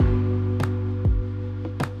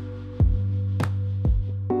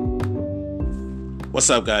What's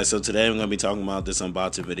up, guys? So today I'm going to be talking about this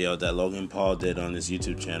unboxing video that Logan Paul did on his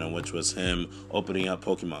YouTube channel, which was him opening up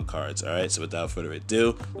Pokemon cards. Alright, so without further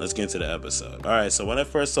ado, let's get into the episode. Alright, so when I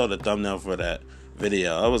first saw the thumbnail for that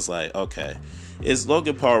video, I was like, okay, is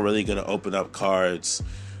Logan Paul really going to open up cards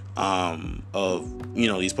of,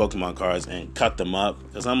 these Pokemon cards and cut them up?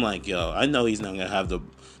 Because I'm like, yo, I know he's not going to have the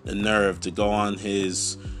nerve to go on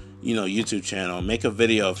his YouTube channel, make a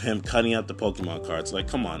video of him cutting up the Pokemon cards. Like,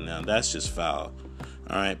 come on now, that's just foul.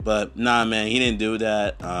 Alright, but nah, man, he didn't do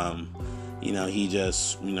that. He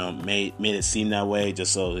just, made it seem that way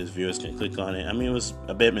just so his viewers can click on it. I mean, it was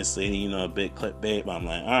a bit misleading, a bit clickbait, but I'm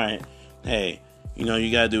like, alright, hey, you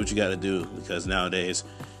gotta do what you gotta do, because nowadays,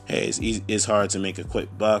 hey, it's hard to make a quick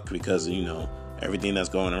buck because, everything that's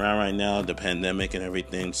going around right now, the pandemic and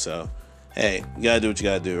everything. So, hey, you gotta do what you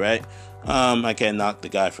gotta do, right? I can't knock the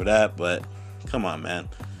guy for that, but come on, man.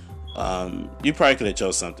 You probably could have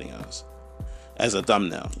chose something else as a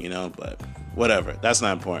thumbnail, but whatever. That's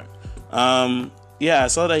not important. I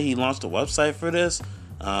saw that he launched a website for this.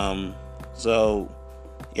 So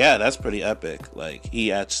yeah, that's pretty epic. Like,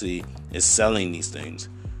 he actually is selling these things.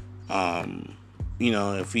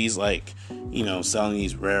 If he's like, selling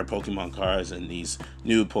these rare Pokemon cards and these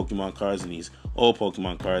new Pokemon cards and these old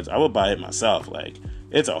Pokemon cards, I would buy it myself. Like,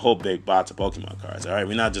 it's a whole big box of Pokemon cards. All right,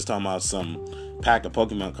 we're not just talking about some pack of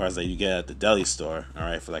Pokemon cards that you get at the deli store, all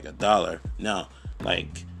right, for like $1. No,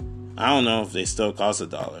 like, I don't know if they still cost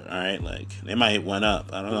 $1, all right, like, they might went up,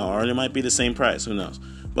 I don't know, or it might be the same price, who knows.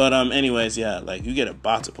 But anyways, yeah, like, you get a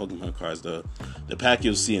box of Pokemon cards, the pack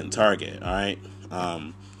you'll see in Target, all right.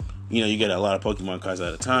 You get a lot of Pokemon cards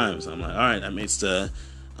at a time, so I'm like, all right, that makes the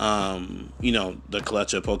the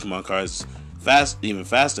collection of Pokemon cards even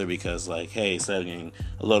faster, because, like, hey, instead of getting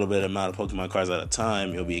a little bit amount of Pokemon cards at a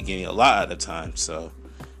time, you'll be getting a lot at a time. So,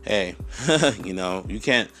 hey, you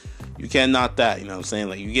can't knock that. You know what I'm saying?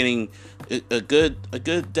 Like, you're getting a good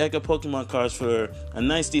deck of Pokemon cards for a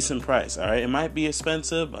nice, decent price. All right, it might be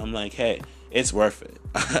expensive. I'm like, hey, it's worth it.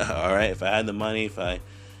 All right, if I had the money, if I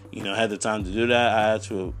had the time to do that, I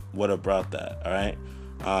actually would have brought that. All right.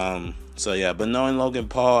 So yeah, but knowing Logan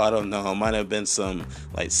Paul, I don't know, it might have been some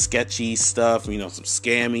like sketchy stuff, some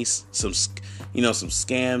scammy, some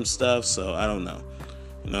scam stuff. So I don't know,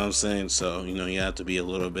 you know what I'm saying? So you have to be a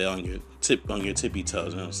little bit on your tippy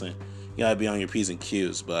toes. You know what I'm saying? You gotta be on your P's and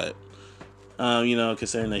Q's. But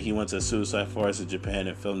considering that he went to Suicide Forest in Japan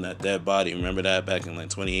and filmed that dead body, remember that back in like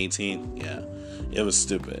 2018? Yeah, it was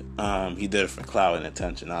stupid. He did it for clout and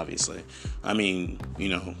attention, obviously. I mean,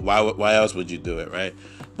 why else would you do it, right?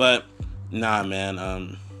 But nah, man.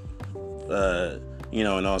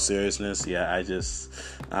 In all seriousness, yeah, I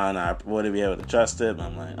don't know, I wouldn't be able to trust it. But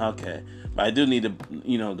I'm like, okay, but I do need the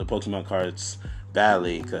Pokemon cards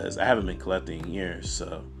badly, because I haven't been collecting in years.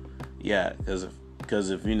 So yeah, because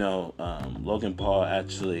if Logan Paul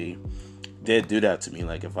actually did do that to me,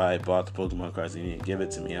 like if I bought the Pokemon cards and he didn't give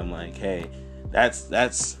it to me, I'm like, hey, that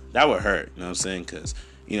would hurt. You know what I'm saying? Because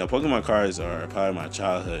Pokemon cards are a part of my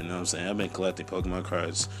childhood. You know what I'm saying? I've been collecting Pokemon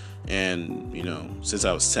cards, and since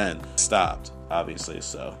I was 10, stopped, obviously.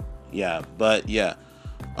 So yeah, but yeah,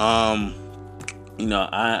 I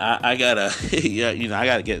gotta I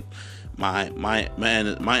gotta get my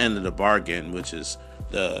end of the bargain, which is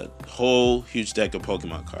the whole huge deck of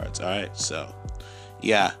Pokemon cards. All right, so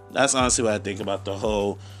yeah, that's honestly what I think about the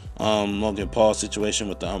whole Logan Paul situation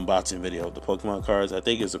with the unboxing video of the Pokemon cards. I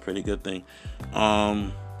think it's a pretty good thing.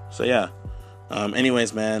 So yeah.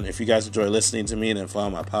 Anyways, man, if you guys enjoy listening to me, then follow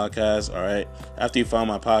my podcast. All right. After you follow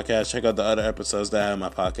my podcast, check out the other episodes that I have on my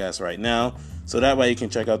podcast right now, so that way you can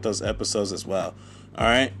check out those episodes as well. All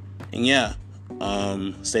right. And yeah,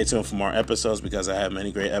 stay tuned for more episodes, because I have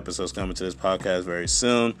many great episodes coming to this podcast very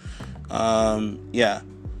soon. I'll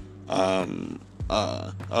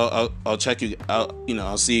check you out.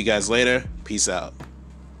 I'll see you guys later. Peace out.